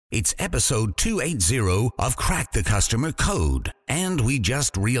It's episode 280 of Crack the Customer Code, and we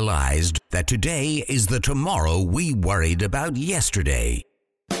just realized that today is the tomorrow we worried about yesterday.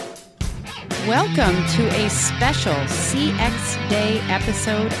 Welcome to a special CX Day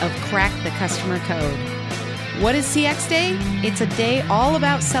episode of Crack the Customer Code. What is CX Day? It's a day all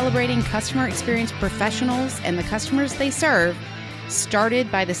about celebrating customer experience professionals and the customers they serve, started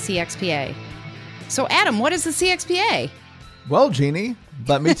by the CXPA. So Adam, what is the CXPA? Well, Jeannie,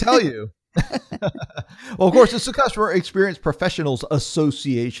 let me tell you. Well, of course, it's the Customer Experience Professionals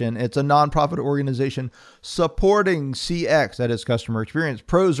Association. It's a nonprofit organization supporting CX, that is customer experience,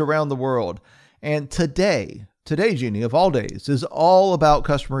 pros around the world. And today, Jeannie, of all days, is all about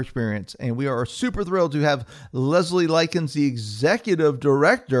customer experience. And we are super thrilled to have Leslie Likens, the Executive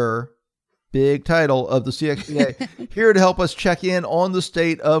Director, big title, of the CXPA, here to help us check in on the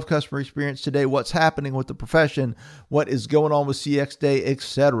state of customer experience today, what's happening with the profession, what is going on with CX Day,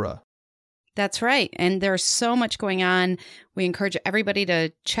 etc. That's right. And there's so much going on. We encourage everybody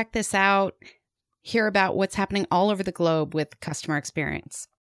to check this out, hear about what's happening all over the globe with customer experience.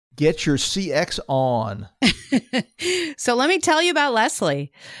 Get your CX on. So let me tell you about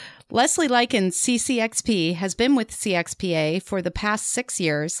Leslie. Leslie Likens, CCXP, has been with CXPA for the past 6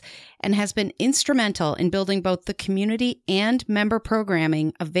 years and has been instrumental in building both the community and member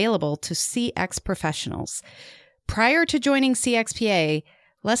programming available to CX professionals. Prior to joining CXPA,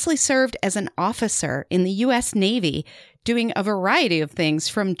 Leslie served as an officer in the U.S. Navy, doing a variety of things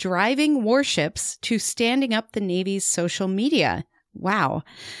from driving warships to standing up the Navy's social media. Wow.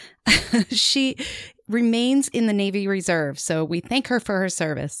 She remains in the Navy Reserve, so we thank her for her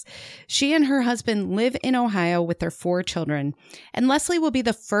service. She and her husband live in Ohio with their 4 children, and Leslie will be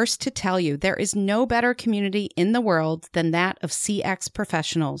the first to tell you there is no better community in the world than that of CX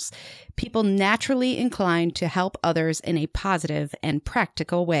professionals, people naturally inclined to help others in a positive and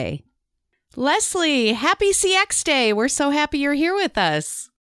practical way. Leslie, happy CX Day. We're so happy you're here with us.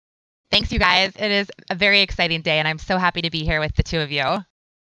 Thanks, you guys. It is a very exciting day, and I'm so happy to be here with the two of you.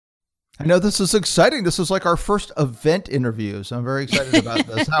 I know this is exciting. This is like our first event interview, so I'm very excited about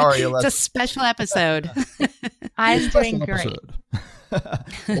this. How are you, Leslie? It's a special episode. I'm doing great.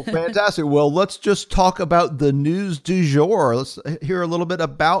 Well, fantastic. Well, let's just talk about the news du jour. Let's hear a little bit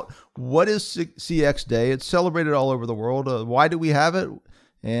about what is CX Day. It's celebrated all over the world. Why do we have it?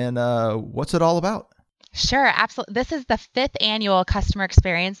 And what's it all about? Sure, absolutely. This is the 5th annual Customer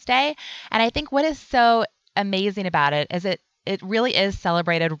Experience Day. And I think what is so amazing about it is it really is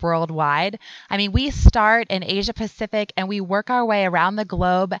celebrated worldwide. I mean, we start in Asia Pacific and we work our way around the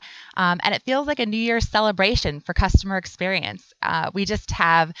globe. And it feels like a New Year's celebration for customer experience. We just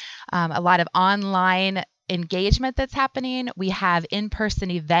have a lot of online engagement that's happening. We have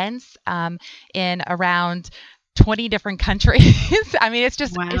in-person events in around 20 different countries. I mean, it's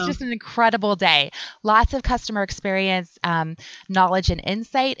just an incredible day. Lots of customer experience, knowledge and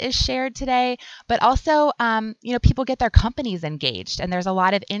insight is shared today, but also, people get their companies engaged, and there's a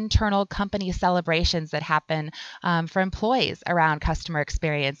lot of internal company celebrations that happen for employees around customer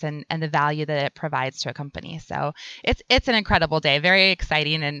experience and the value that it provides to a company. So it's an incredible day, very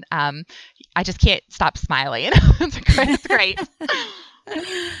exciting, and I just can't stop smiling. It's great.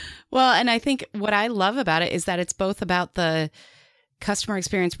 Well, and I think what I love about it is that it's both about the customer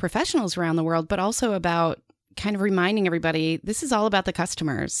experience professionals around the world, but also about kind of reminding everybody this is all about the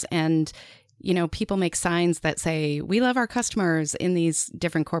customers. And, people make signs that say, we love our customers in these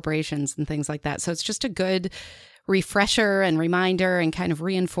different corporations and things like that. So it's just a good refresher and reminder and kind of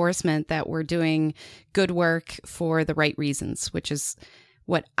reinforcement that we're doing good work for the right reasons, which is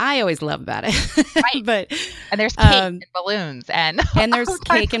what I always love about it. Right. And there's cake and balloons and there's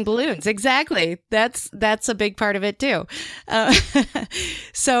cake and balloons. Exactly. That's a big part of it too.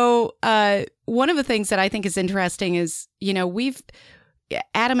 So one of the things that I think is interesting is,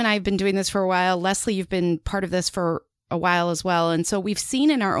 Adam and I have been doing this for a while. Leslie, you've been part of this for a while as well. And so we've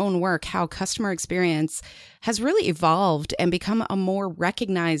seen in our own work how customer experience has really evolved and become a more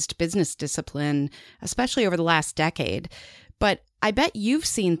recognized business discipline, especially over the last decade. But I bet you've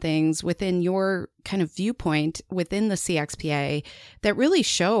seen things within your kind of viewpoint within the CXPA that really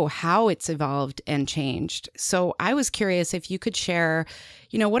show how it's evolved and changed. So I was curious if you could share,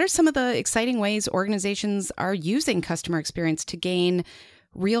 what are some of the exciting ways organizations are using customer experience to gain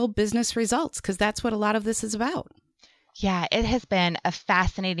real business results? Because that's what a lot of this is about. Yeah, it has been a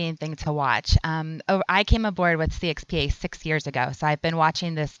fascinating thing to watch. I came aboard with CXPA 6 years ago, so I've been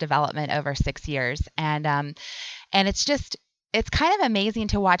watching this development over 6 years, and it's kind of amazing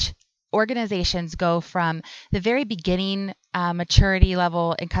to watch organizations go from the very beginning maturity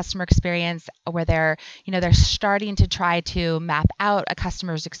level in customer experience where they're starting to try to map out a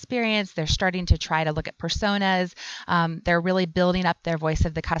customer's experience. They're starting to try to look at personas. They're really building up their voice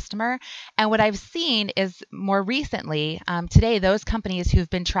of the customer. And what I've seen is more recently, today, those companies who've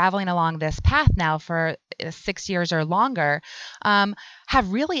been traveling along this path now for 6 years or longer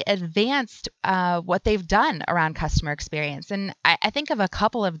have really advanced what they've done around customer experience. And I think of a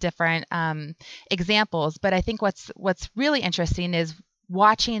couple of different examples, but I think what's really interesting is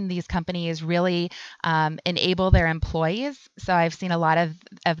watching these companies really enable their employees. So I've seen a lot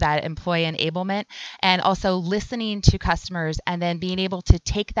of that employee enablement, and also listening to customers and then being able to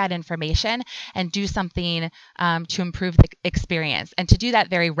take that information and do something to improve the experience, and to do that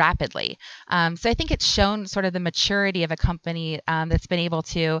very rapidly. So I think it's shown sort of the maturity of a company that's been able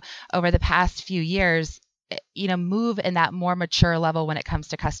to, over the past few years, move in that more mature level when it comes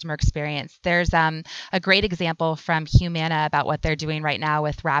to customer experience. There's a great example from Humana about what they're doing right now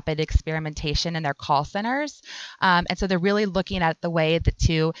with rapid experimentation in their call centers. And so they're really looking at the way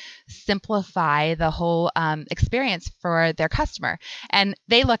to simplify the whole experience for their customer. And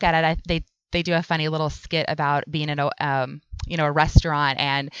they look at it, they do a funny little skit about being in a restaurant,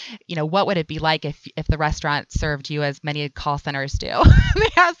 and what would it be like if the restaurant served you as many call centers do. They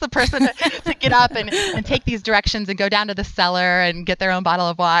ask the person to get up and take these directions and go down to the cellar and get their own bottle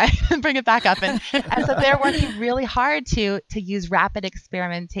of wine and bring it back up, and so they're working really hard to use rapid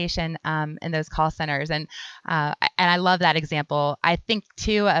experimentation in those call centers, and I love that example. I think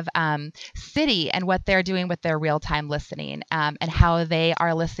too of Citi and what they're doing with their real-time listening, and how they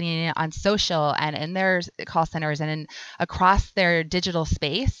are listening on social and in their call centers and across their digital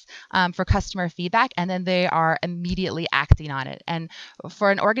space for customer feedback, and then they are immediately acting on it. And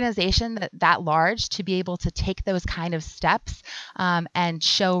for an organization that large to be able to take those kind of steps and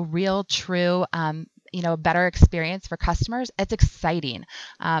show real, true, better experience for customers, it's exciting.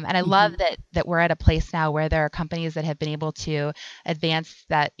 And I love that we're at a place now where there are companies that have been able to advance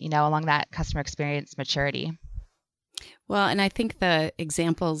that, along that customer experience maturity. Well, and I think the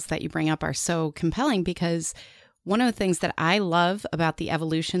examples that you bring up are so compelling, because one of the things that I love about the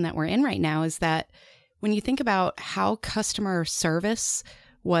evolution that we're in right now is that when you think about how customer service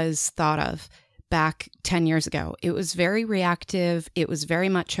was thought of back 10 years ago, it was very reactive. It was very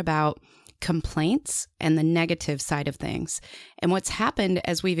much about complaints and the negative side of things. And what's happened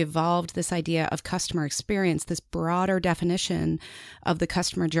as we've evolved this idea of customer experience, this broader definition of the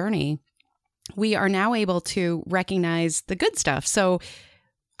customer journey, we are now able to recognize the good stuff. So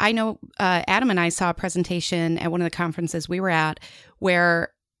I know Adam and I saw a presentation at one of the conferences we were at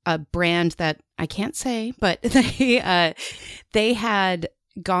where a brand that I can't say, but they had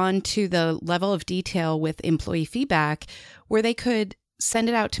gone to the level of detail with employee feedback where they could send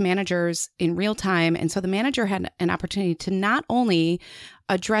it out to managers in real time. And so the manager had an opportunity to not only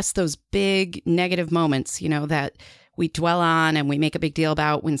address those big negative moments, that we dwell on and we make a big deal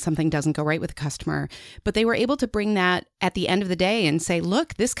about when something doesn't go right with a customer, but they were able to bring that at the end of the day and say,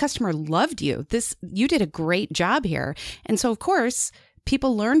 look, this customer loved you. You did a great job here. And so, of course,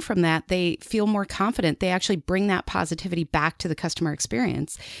 people learn from that. They feel more confident. They actually bring that positivity back to the customer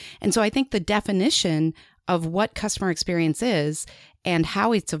experience. And so I think the definition of what customer experience is and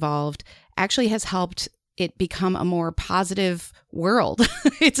how it's evolved actually has helped it become a more positive world.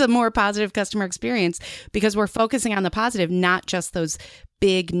 It's a more positive customer experience because we're focusing on the positive, not just those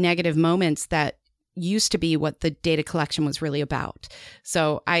big negative moments that used to be what the data collection was really about.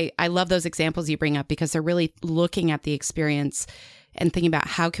 So I love those examples you bring up because they're really looking at the experience and thinking about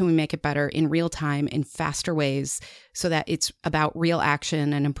how can we make it better in real time in faster ways so that it's about real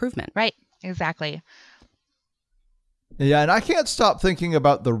action and improvement. Right. Exactly. Yeah, and I can't stop thinking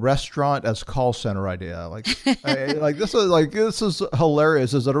about the restaurant as call center idea. This is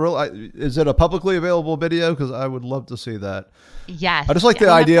hilarious. Is it a publicly available video? Because I would love to see that. Yes. I just like the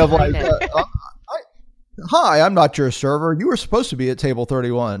idea of hi, I'm not your server. You were supposed to be at table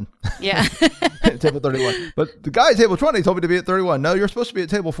 31. Yeah. Table 31. But the guy at table 20 told me to be at 31. No, you're supposed to be at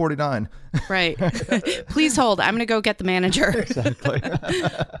table 49. Right. Please hold. I'm going to go get the manager. Exactly.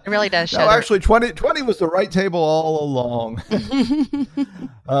 It really does show. No, actually, 20 was the right table all along.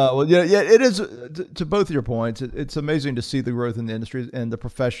 It is, to both of your points, it's amazing to see the growth in the industry and the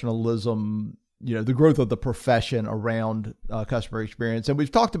professionalism, the growth of the profession around customer experience. And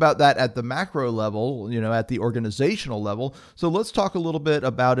we've talked about that at the macro level, at the organizational level. So let's talk a little bit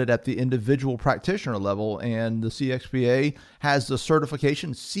about it at the individual practitioner level. And the CXPA has the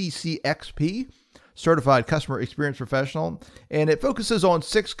certification CCXP, Certified Customer Experience Professional. And it focuses on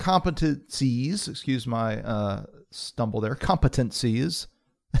 6 competencies, excuse my stumble there, competencies.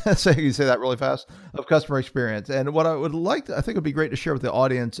 So you say that really fast, of customer experience. And what I would like to, I think would be great to share with the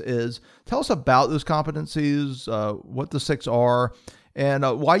audience is tell us about those competencies, what the 6 are, and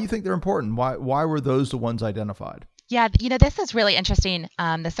why you think they're important. Why were those the ones identified? Yeah, this is really interesting.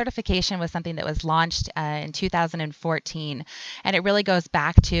 The certification was something that was launched in 2014, and it really goes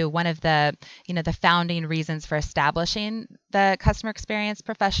back to one of the, the founding reasons for establishing the Customer Experience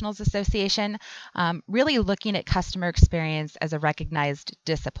Professionals Association, really looking at customer experience as a recognized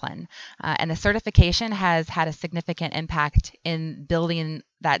discipline. And the certification has had a significant impact in building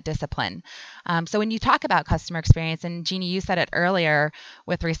that discipline. So when you talk about customer experience, and Jeannie, you said it earlier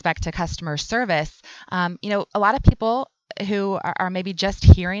with respect to customer service, a lot of people who are maybe just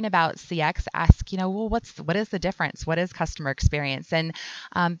hearing about CX ask, well, what is the difference? What is customer experience? And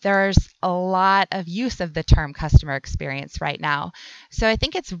there's a lot of use of the term customer experience right now. So I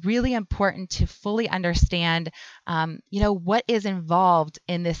think it's really important to fully understand, what is involved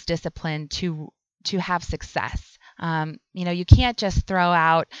in this discipline to have success. You can't just throw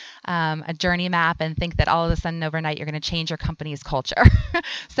out a journey map and think that all of a sudden overnight you're going to change your company's culture.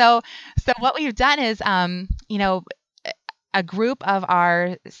 So what we've done is, a group of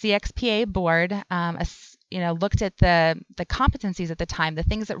our CXPA board, looked at the competencies at the time, the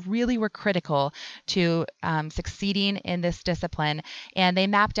things that really were critical to succeeding in this discipline, and they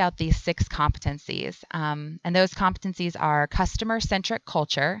mapped out these 6 competencies. And those competencies are customer-centric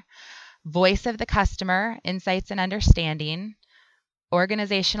culture, voice of the customer, insights and understanding,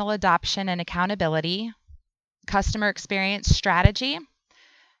 organizational adoption and accountability, customer experience strategy,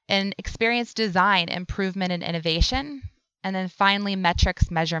 and experience design, improvement and innovation, and then finally metrics,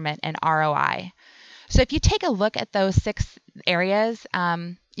 measurement, and ROI. So if you take a look at those 6 areas,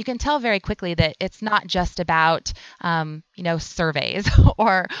 you can tell very quickly that it's not just about, surveys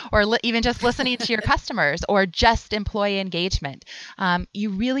or even just listening to your customers or just employee engagement.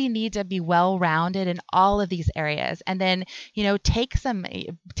 You really need to be well-rounded in all of these areas, and then, take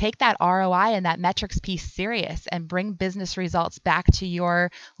that ROI and that metrics piece serious and bring business results back to your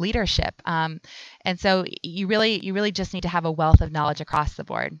leadership. And so you really just need to have a wealth of knowledge across the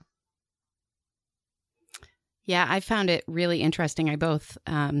board. Yeah, I found it really interesting. I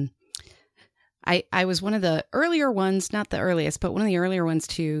was one of the earlier ones, not the earliest, but one of the earlier ones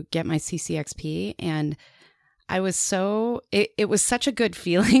to get my CCXP. And I was it was such a good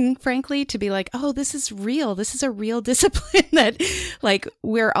feeling, frankly, to be like, oh, this is real. This is a real discipline that like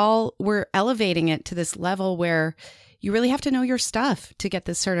we're elevating it to this level where you really have to know your stuff to get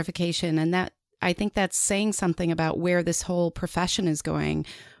this certification. And that, I think that's saying something about where this whole profession is going.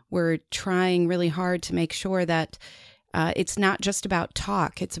 We're trying really hard to make sure that it's not just about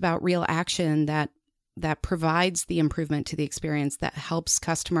talk. It's about real action that provides the improvement to the experience, that helps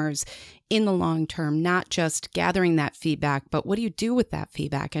customers in the long term, not just gathering that feedback, but what do you do with that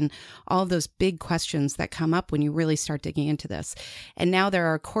feedback? And all of those big questions that come up when you really start digging into this. And now there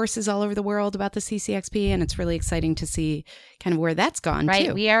are courses all over the world about the CCXP, and it's really exciting to see kind of where that's gone right.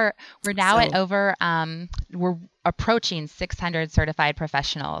 too. We're now at over, we're approaching 600 certified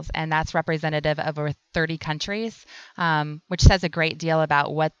professionals, and that's representative of over 30 countries, which says a great deal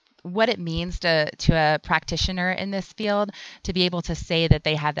about what it means to a practitioner in this field to be able to say that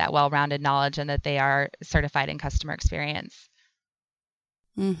they have that well-rounded knowledge and that they are certified in customer experience.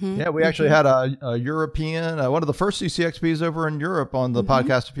 Mm-hmm. Yeah, we actually had a European, one of the first CCXPs over in Europe on the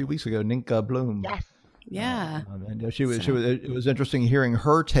podcast a few weeks ago, Ninka Bloom. Yes. Yeah. And it was interesting hearing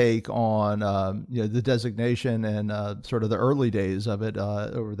her take on the designation and sort of the early days of it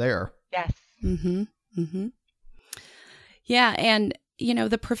over there. Yes. Mm-hmm. Mm-hmm. Yeah, and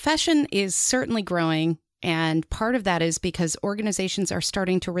the profession is certainly growing, and part of that is because organizations are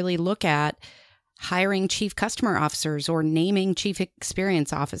starting to really look at hiring chief customer officers or naming chief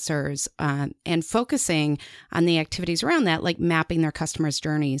experience officers and focusing on the activities around that, like mapping their customers'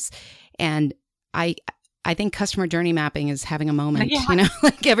 journeys. And I think customer journey mapping is having a moment,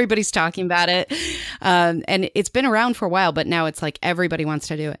 like everybody's talking about it. And it's been around for a while, but now it's like everybody wants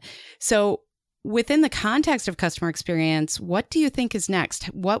to do it. So within the context of customer experience, what do you think is next?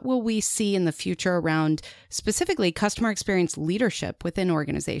 What will we see in the future around specifically customer experience leadership within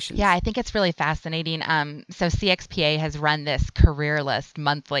organizations? Yeah, I think it's really fascinating. So CXPA has run this career list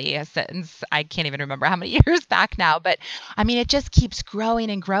monthly since I can't even remember how many years back now, but I mean, it just keeps growing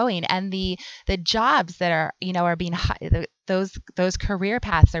and growing. And the jobs that are being those career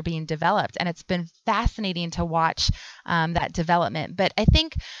paths are being developed. And it's been fascinating to watch that development. But I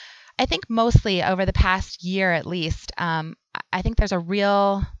think mostly over the past year, at least, I think there's a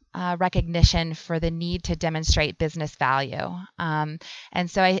real recognition for the need to demonstrate business value. And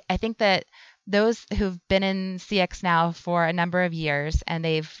so I think that those who've been in CX now for a number of years and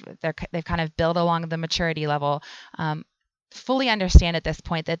they've kind of built along the maturity level, fully understand at this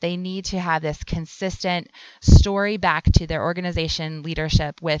point that they need to have this consistent story back to their organization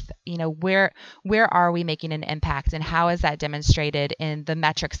leadership with, where are we making an impact and how is that demonstrated in the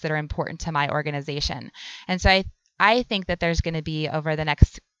metrics that are important to my organization. And so I think that there's going to be, over the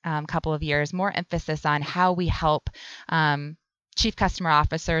next couple of years, more emphasis on how we help chief customer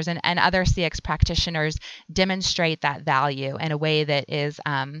officers and other CX practitioners demonstrate that value in a way that is,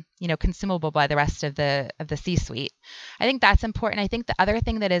 consumable by the rest of the C-suite. I think that's important. I think the other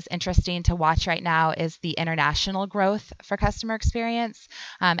thing that is interesting to watch right now is the international growth for customer experience.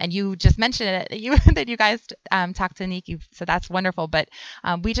 And you just mentioned it, that you guys talked to Nikki, so that's wonderful. But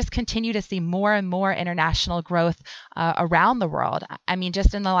we just continue to see more and more international growth around the world. I mean,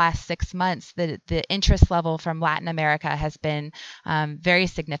 just in the last 6 months, the interest level from Latin America has been very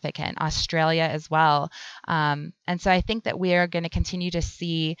significant, Australia as well. And so I think that we are going to continue to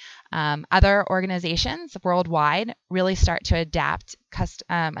see other organizations worldwide really start to adapt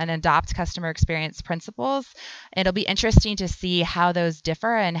and adopt customer experience principles. It'll be interesting to see how those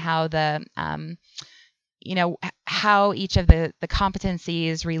differ and how how each of the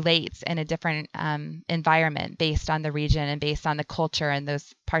competencies relates in a different environment based on the region and based on the culture and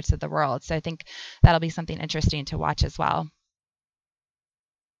those parts of the world. So I think that'll be something interesting to watch as well.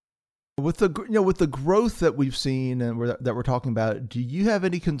 With the growth that we've seen and that we're talking about, do you have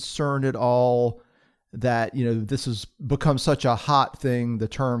any concern at all that this has become such a hot thing, the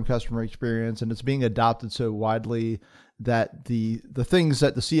term customer experience, and it's being adopted so widely that the things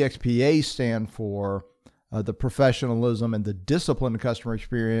that the CXPA stand for, the professionalism and the discipline of customer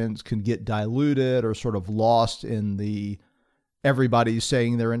experience, can get diluted or sort of lost in the everybody's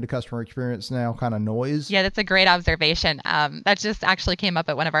saying they're into customer experience now kind of noise? Yeah, that's a great observation. That just actually came up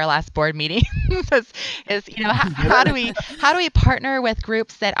at one of our last board meetings. How do we partner with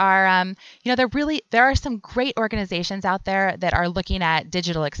groups that are, there are some great organizations out there that are looking at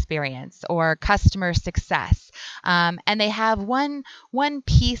digital experience or customer success, and they have one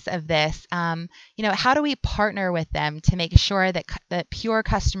piece of this. How do we partner with them to make sure that pure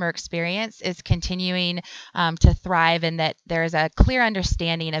customer experience is continuing to thrive and that there's a clear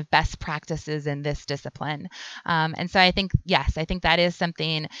understanding of best practices in this discipline. And so I think that is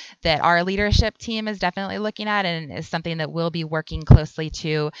something that our leadership team is definitely looking at and is something that we'll be working closely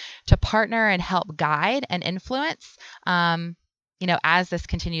to partner and help guide and influence, as this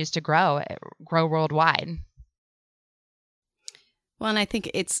continues to grow worldwide. Well, and I think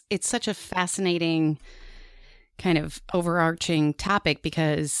it's such a fascinating kind of overarching topic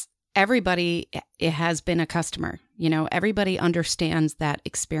because everybody has been a customer. Everybody understands that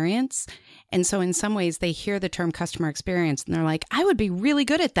experience. And so in some ways they hear the term customer experience and they're like, I would be really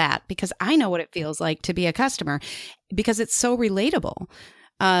good at that because I know what it feels like to be a customer because it's so relatable.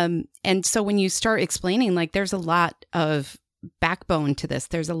 And so when you start explaining, like, there's a lot of backbone to this,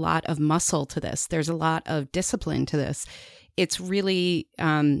 there's a lot of muscle to this, there's a lot of discipline to this. It's really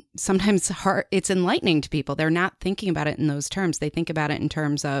sometimes hard. It's enlightening to people. They're not thinking about it in those terms. They think about it in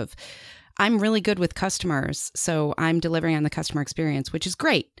terms of, I'm really good with customers, so I'm delivering on the customer experience, which is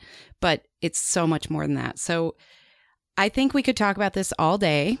great, but it's so much more than that. So I think we could talk about this all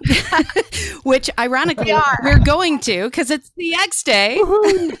day, which ironically we're going to because it's CX Day.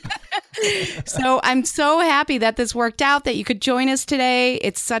 So I'm so happy that this worked out, that you could join us today.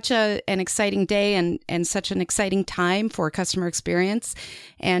 It's such an exciting day and such an exciting time for customer experience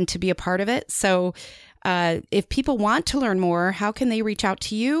and to be a part of it. So if people want to learn more, how can they reach out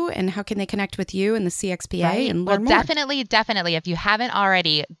to you and how can they connect with you and the CXPA and learn more? Definitely. If you haven't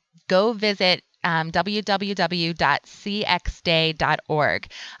already, go visit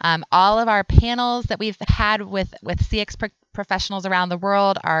www.cxday.org. All of our panels that we've had with CX professionals around the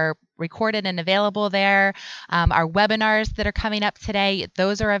world are recorded and available there. Our webinars that are coming up today,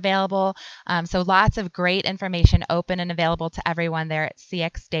 those are available. So lots of great information open and available to everyone there at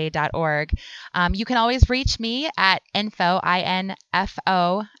cxday.org. You can always reach me at info at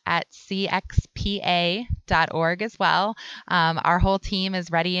cxpa.org as well. Our whole team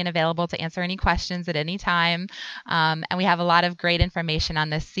is ready and available to answer any questions at any time. And we have a lot of great information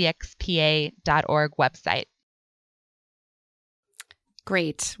on the cxpa.org website.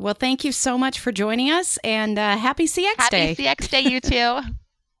 Great. Well, thank you so much for joining us, and happy CX Day. Happy CX Day, you too.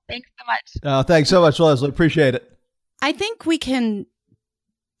 Thanks so much. Thanks so much, Leslie. Appreciate it. I think we can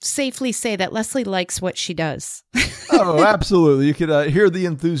safely say that Leslie likes what she does. Oh, absolutely. You could hear the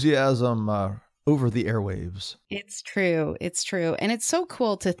enthusiasm over the airwaves. It's true. It's true. And it's so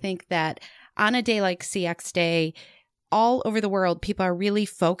cool to think that on a day like CX Day, all over the world, people are really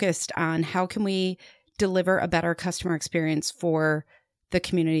focused on how can we deliver a better customer experience for the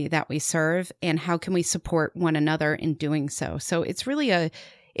community that we serve, and how can we support one another in doing so. So it's really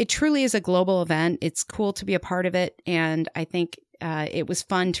it truly is a global event. It's cool to be a part of it. And I think it was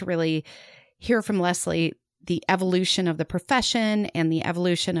fun to really hear from Leslie the evolution of the profession and the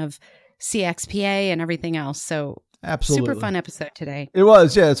evolution of CXPA and everything else. So absolutely. Super fun episode today. It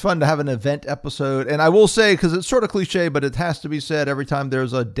was. Yeah, it's fun to have an event episode. And I will say, because it's sort of cliche, but it has to be said every time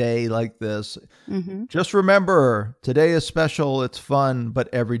there's a day like this, just remember, today is special, it's fun, but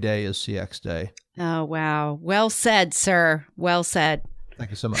every day is CX Day. Oh, wow. Well said, sir. Well said. Thank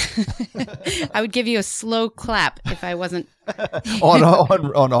you so much. I would give you a slow clap if I wasn't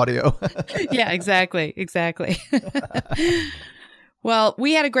on audio. Yeah, exactly. Well,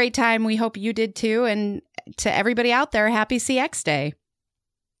 we had a great time. We hope you did too. And to everybody out there, happy CX Day.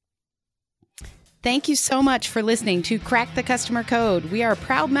 Thank you so much for listening to Crack the Customer Code. We are a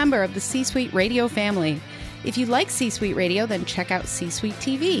proud member of the C-Suite Radio family. If you like C-Suite Radio, then check out C-Suite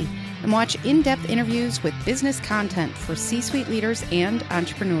TV and watch in-depth interviews with business content for C-Suite leaders and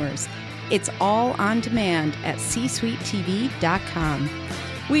entrepreneurs. It's all on demand at csuitetv.com.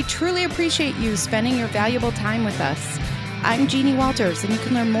 We truly appreciate you spending your valuable time with us. I'm Jeannie Walters, and you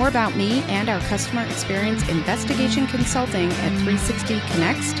can learn more about me and our customer experience investigation consulting at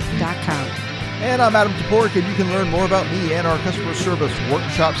 360connext.com. And I'm Adam Toporek, and you can learn more about me and our customer service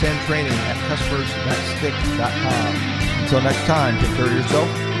workshops and training at customersthatstick.com. Until next time, take care of yourself.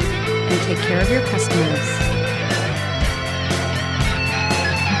 And take care of your customers.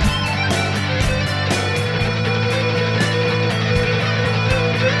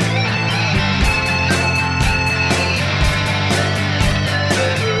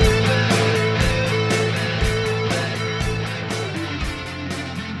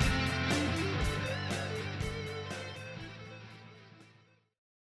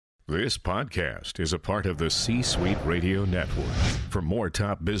 This podcast is a part of the C-Suite Radio Network. For more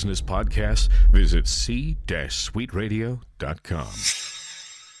top business podcasts, visit c-suiteradio.com.